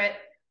separate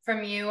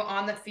from you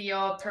on the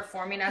field,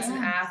 performing as an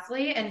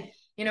athlete. And,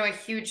 you know, a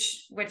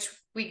huge, which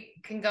we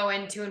can go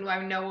into, and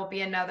I know will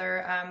be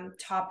another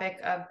topic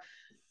of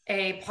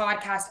a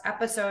podcast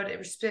episode,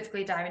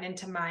 specifically diving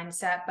into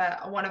mindset.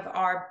 But one of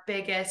our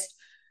biggest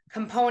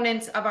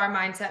components of our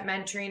mindset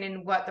mentoring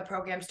and what the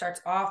program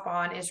starts off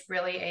on is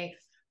really a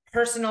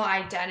personal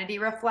identity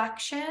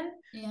reflection,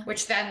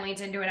 which then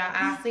leads into an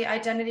athlete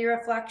identity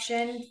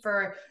reflection,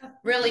 for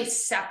really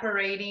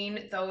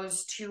separating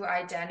those two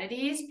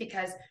identities.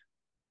 Because,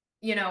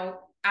 you know,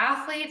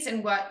 athletes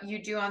and what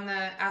you do on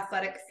the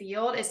athletic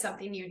field is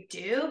something you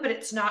do, but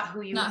it's not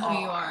who you not are. who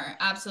you are.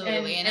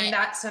 Absolutely. And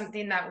that's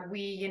something that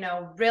we, you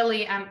know,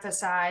 really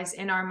emphasize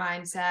in our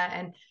mindset.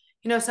 And,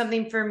 you know,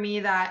 something for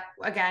me that,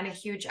 again, a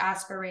huge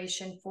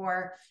aspiration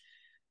for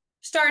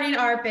starting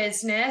our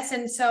business.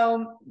 And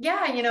so,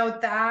 yeah, you know,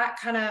 that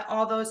kind of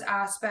all those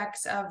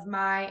aspects of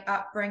my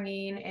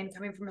upbringing and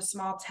coming from a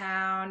small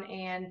town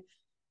and,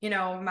 you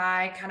know,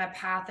 my kind of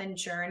path and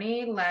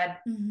journey led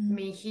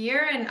me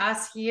here and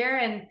us here.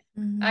 And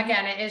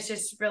again, it is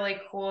just really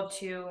cool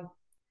to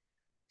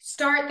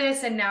start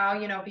this and now,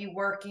 you know, be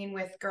working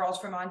with girls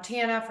from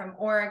Montana, from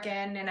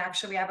Oregon. And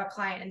actually we have a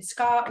client in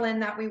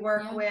Scotland that we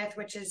work with,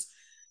 which is,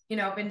 you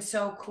know, been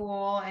so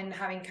cool, and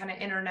having kind of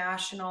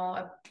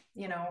international,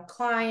 you know,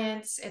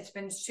 clients. It's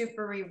been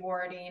super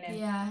rewarding,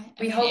 and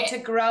we hope to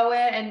grow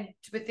it, and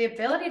with the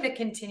ability to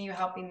continue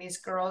helping these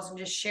girls and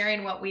just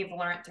sharing what we've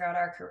learned throughout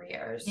our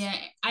careers. Yeah,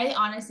 I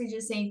honestly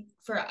just think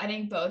I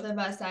think both of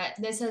us that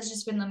this has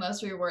just been the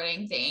most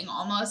rewarding thing,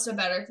 almost a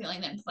better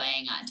feeling than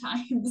playing at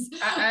times.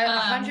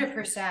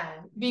 100%.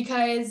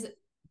 Because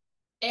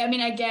I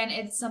mean, again,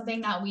 it's something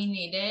that we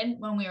needed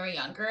when we were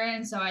younger.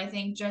 And so I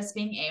think just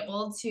being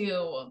able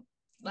to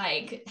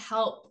like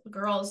help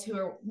girls who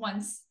are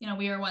once, you know,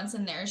 we were once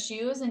in their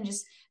shoes, and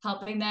just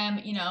helping them,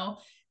 you know,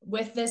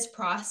 with this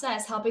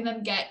process, helping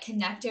them get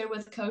connected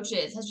with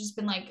coaches has just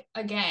been like,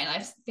 again, I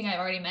think I've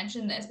already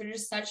mentioned this, but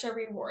just such a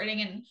rewarding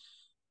and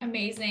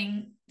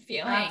amazing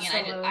feeling.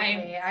 Absolutely.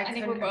 And I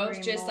think we're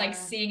both just like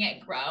seeing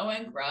it grow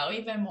and grow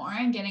even more,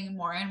 and getting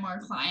more and more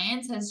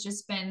clients has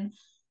just been,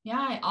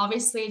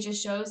 obviously it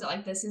just shows that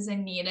like this is a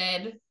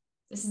needed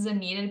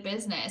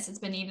business. It's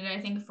been needed,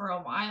 I think, for a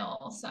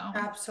while. So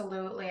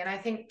absolutely. And I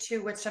think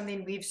too, what's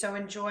something we've so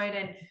enjoyed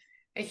and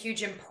a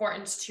huge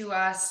importance to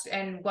us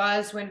and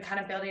was when kind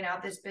of building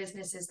out this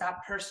business is that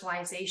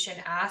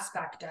personalization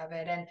aspect of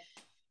it. And,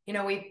 you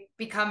know, we've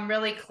become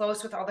really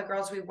close with all the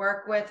girls we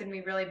work with, and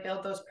we really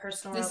build those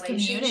personal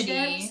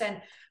relationships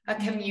and a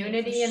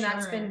community. And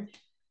that's been,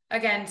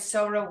 again,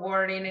 so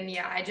rewarding. And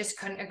I just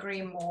couldn't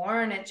agree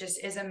more. And it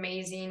just is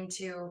amazing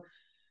to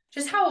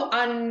just how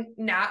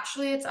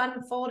unnaturally it's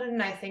unfolded.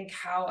 And I think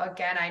how,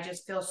 again, I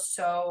just feel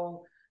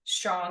so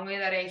strongly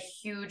that a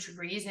huge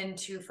reason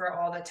for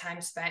all the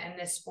time spent in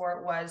this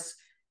sport was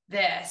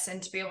this,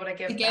 and to be able to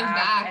give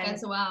back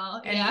as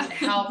well, and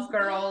help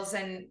girls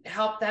and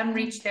help them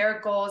reach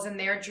their goals and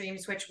their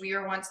dreams, which we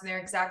were once in their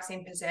exact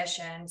same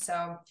position.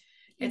 So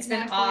it's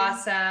been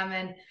awesome,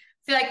 and I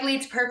feel like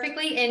leads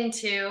perfectly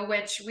into,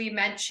 which we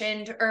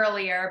mentioned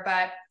earlier,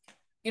 but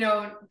you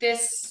know,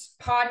 this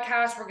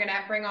podcast, we're going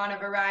to bring on a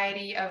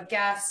variety of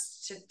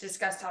guests to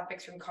discuss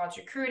topics from college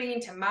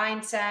recruiting to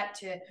mindset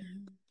to,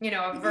 you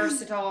know,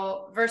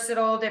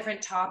 versatile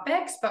different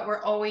topics, but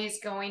we're always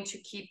going to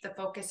keep the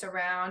focus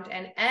around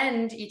and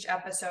end each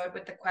episode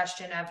with the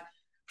question of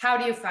how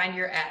do you find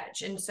your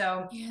edge? And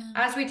so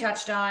as we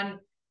touched on,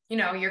 you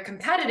know, your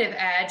competitive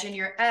edge, and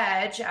your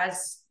edge,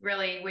 as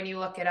really when you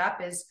look it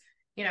up, is,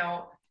 you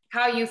know,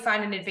 how you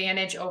find an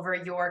advantage over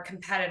your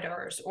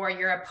competitors or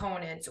your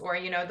opponents, or,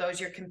 you know, those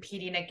you're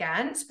competing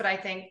against. But I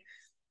think,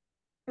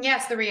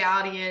 yes, the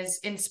reality is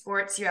in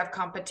sports, you have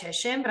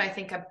competition, but I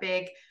think a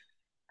big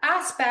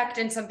aspect,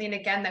 and something,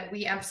 again, that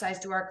we emphasize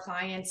to our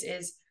clients,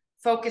 is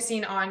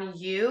focusing on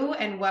you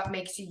and what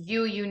makes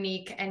you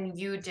unique and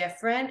you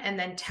different, and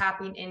then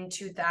tapping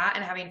into that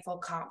and having full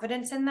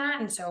confidence in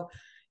that. And so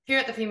here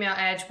at the Female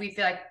Edge, we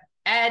feel like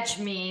edge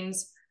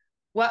means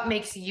what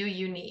makes you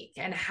unique,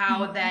 and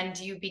how then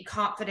do you be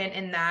confident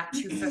in that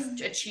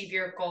to achieve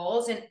your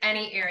goals in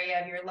any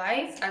area of your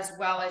life as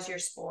well as your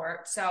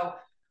sport. So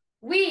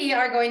we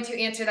are going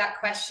to answer that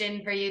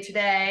question for you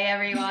today,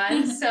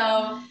 everyone.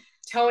 So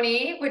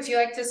Toni, would you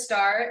like to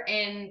start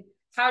in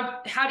how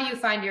do you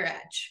find your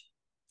edge?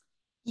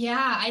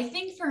 Yeah, I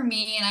think for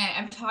me, and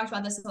I've talked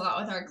about this a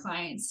lot with our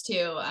clients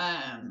too,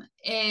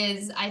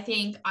 is I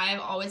think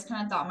I've always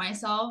kind of thought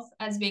myself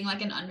as being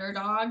like an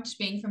underdog, just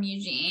being from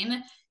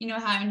Eugene, you know,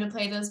 having to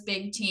play those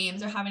big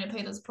teams or having to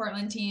play those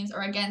Portland teams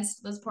or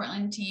against those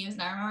Portland teams.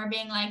 And I remember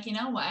being like, you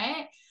know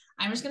what,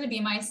 I'm just going to be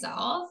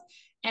myself,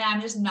 and I'm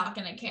just not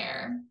going to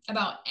care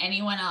about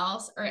anyone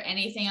else or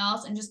anything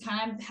else, and just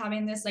kind of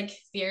having this like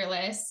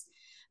fearless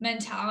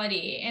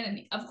mentality.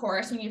 And of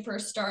course, when you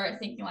first start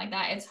thinking like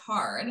that, it's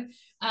hard.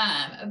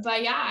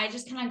 But yeah, I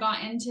just kind of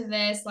got into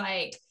this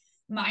like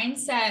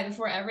mindset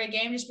before every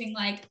game, just being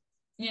like,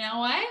 you know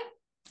what?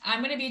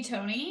 I'm going to be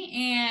Toni,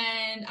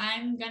 and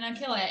I'm going to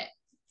kill it.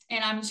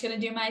 And I'm just going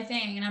to do my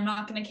thing. And I'm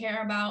not going to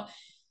care about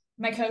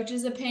my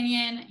coach's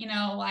opinion, you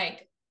know,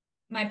 like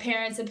my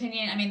parents'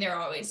 opinion. I mean, they're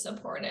always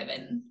supportive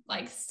and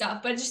like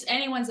stuff, but just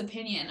anyone's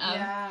opinion of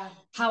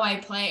how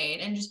I played,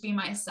 and just be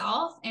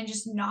myself and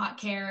just not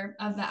care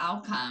of the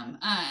outcome.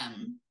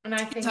 And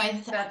I think I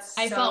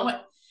felt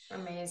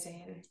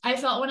amazing. I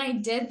felt when I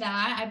did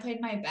that, I played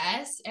my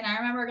best. And I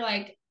remember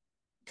like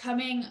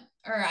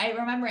I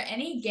remember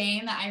any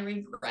game that I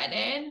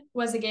regretted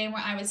was a game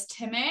where I was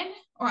timid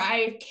or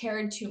I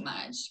cared too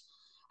much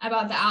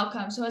about the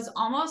outcome. So it's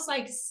almost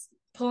like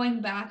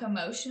pulling back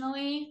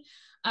emotionally,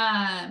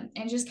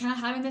 and just kind of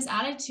having this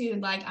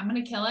attitude, like, I'm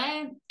going to kill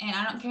it and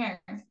I don't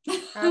care.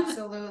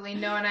 Absolutely.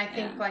 No. And I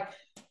think like,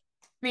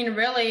 I mean,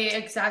 really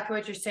exactly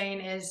what you're saying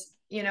is,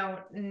 you know,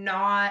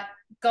 not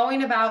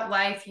going about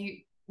life, you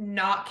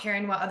not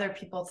caring what other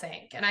people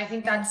think. And I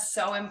think that's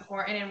so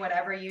important in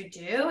whatever you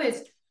do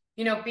is,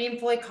 you know, being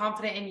fully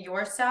confident in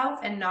yourself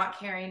and not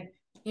caring,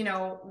 you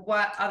know,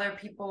 what other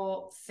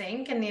people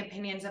think and the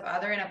opinions of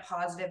other in a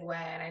positive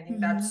way. And I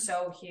think that's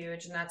so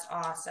huge and that's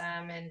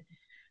awesome. And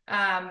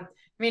I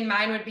mean,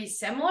 mine would be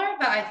similar,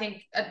 but I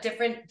think a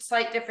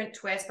slight different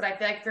twist. But I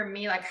feel like for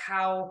me, like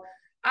how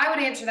I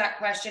would answer that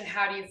question,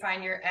 how do you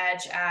find your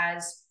edge,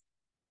 as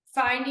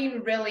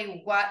finding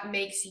really what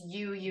makes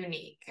you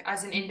unique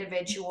as an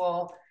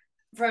individual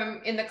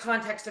from in the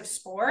context of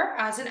sport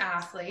as an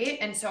athlete.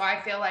 And so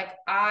I feel like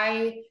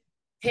I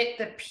hit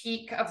the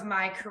peak of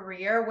my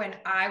career when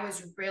I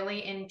was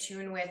really in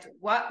tune with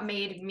what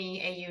made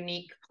me a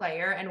unique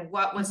player and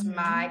what was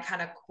my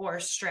kind of core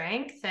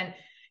strength. And,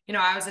 you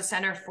know, I was a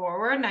center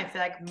forward, and I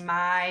feel like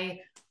my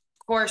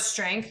core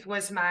strength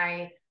was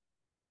my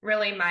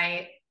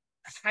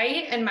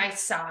height and my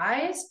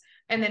size,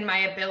 and then my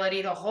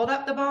ability to hold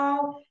up the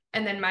ball,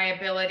 and then my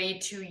ability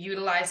to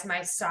utilize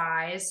my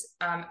size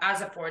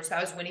as a forward. So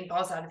that was winning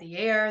balls out of the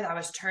air, that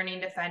was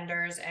turning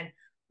defenders, and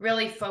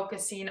really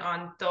focusing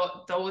on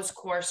those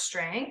core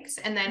strengths.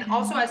 And then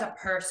also as a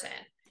person.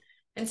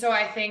 And so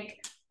I think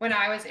when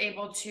I was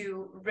able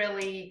to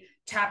really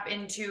tap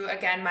into,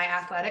 again, my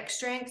athletic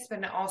strengths,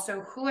 but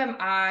also who am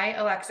I,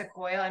 Alexa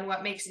Coyle, and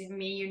what makes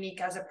me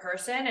unique as a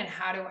person, and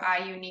how do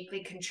I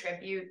uniquely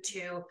contribute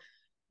to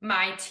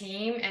my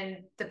team and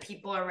the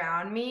people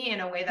around me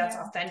in a way that's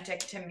authentic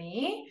to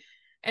me.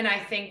 And I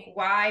think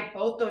why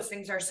both those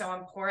things are so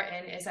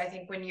important is I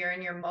think when you're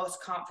in your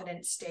most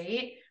confident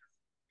state,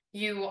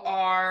 you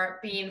are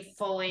being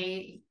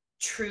fully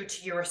true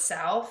to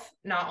yourself,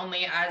 not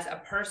only as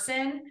a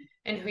person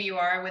and who you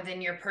are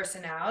within your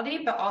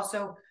personality, but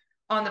also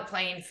on the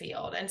playing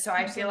field. And so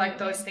I feel like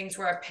those things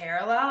were a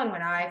parallel. And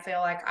when I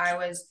feel like I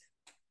was,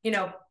 you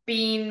know,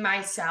 being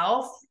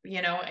myself,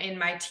 you know, in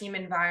my team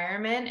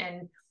environment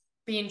and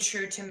being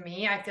true to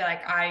me, I feel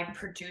like I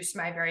produce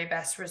my very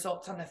best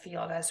results on the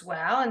field as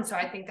well. And so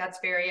I think that's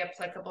very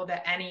applicable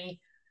to any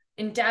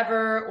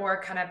endeavor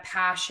or kind of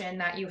passion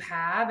that you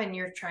have and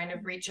you're trying to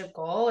reach a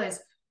goal, is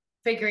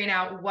figuring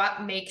out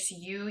what makes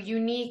you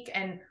unique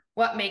and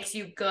what makes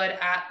you good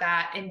at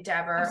that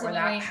endeavor or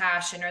that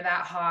passion or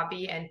that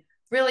hobby, and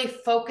really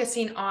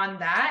focusing on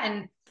that.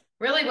 And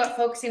really what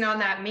focusing on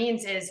that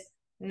means is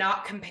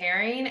not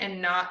comparing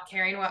and not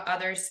caring what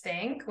others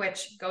think,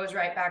 which goes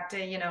right back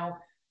to, you know,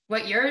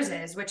 what yours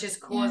is, which is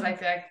cool. Is I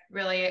feel like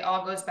really it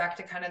all goes back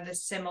to kind of the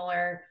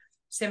similar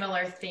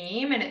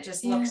theme, and it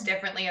just looks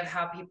differently of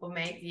how people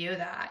may view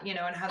that, you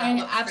know, and how that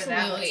looks for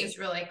them, which is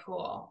really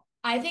cool.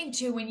 I think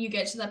too, when you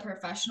get to the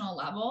professional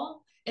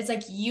level, it's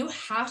like you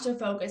have to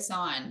focus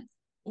on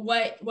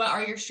what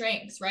are your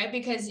strengths, right?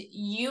 Because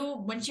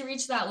once you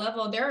reach that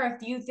level, there are a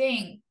few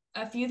things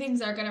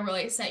that are going to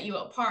really set you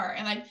apart.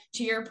 And like,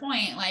 to your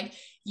point, like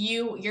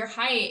your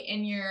height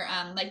and your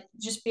like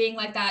just being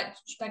like that,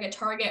 like a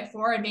target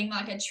forward, being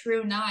like a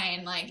true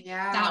 9, like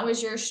that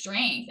was your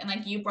strength. And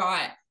like you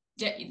brought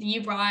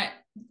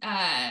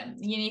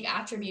unique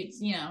attributes,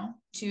 you know,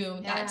 to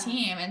that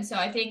team. And so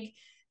I think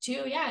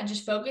too,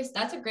 just focus.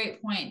 That's a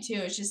great point too.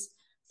 It's just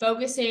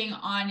focusing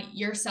on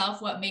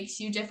yourself, what makes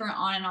you different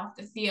on and off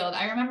the field.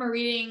 I remember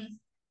reading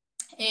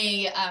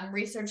a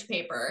research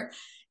paper,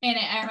 and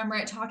I remember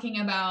it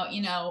talking about,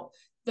 you know,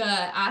 the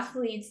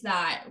athletes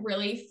that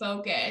really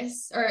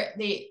focus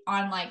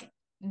on like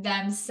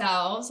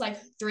themselves, like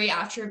 3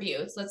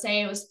 attributes. Let's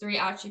say it was 3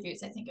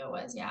 attributes. I think it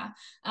was,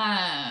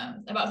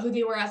 about who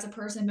they were as a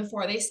person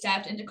before they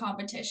stepped into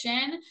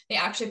competition. They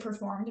actually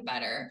performed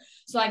better.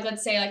 So like,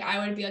 let's say like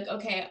I would be like,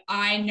 okay,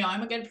 I know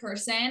I'm a good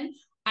person.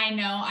 I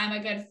know I'm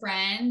a good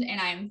friend, and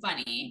I'm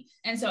funny.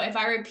 And so if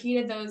I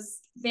repeated those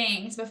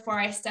things before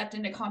I stepped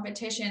into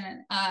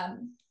competition,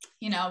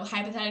 you know,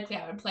 hypothetically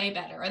I would play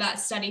better, or that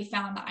study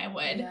found that I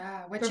would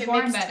which it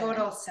makes better.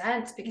 Total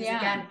sense, because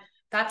again,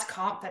 that's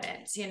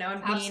confidence, you know,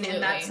 and being,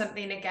 and that's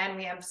something, again,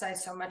 we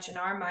emphasize so much in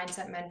our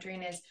mindset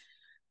mentoring, is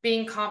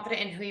being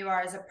confident in who you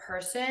are as a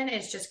person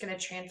is just going to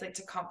translate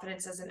to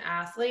confidence as an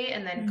athlete,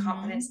 and then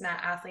confidence in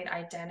that athlete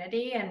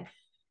identity. And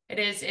it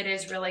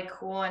is really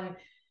cool. And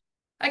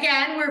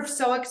again, we're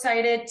so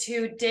excited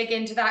to dig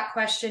into that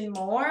question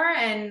more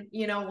and,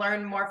 you know,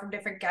 learn more from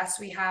different guests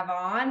we have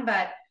on.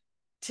 But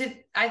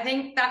I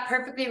think that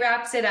perfectly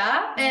wraps it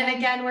up. And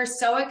again, we're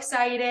so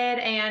excited,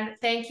 and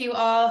thank you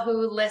all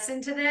who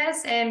listened to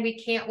this, and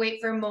we can't wait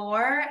for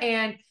more.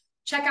 And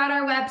check out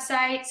our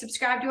website,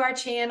 subscribe to our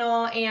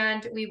channel,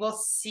 and we will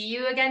see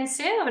you again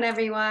soon,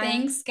 everyone.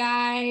 Thanks,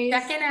 guys.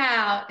 Checking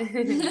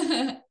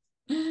out.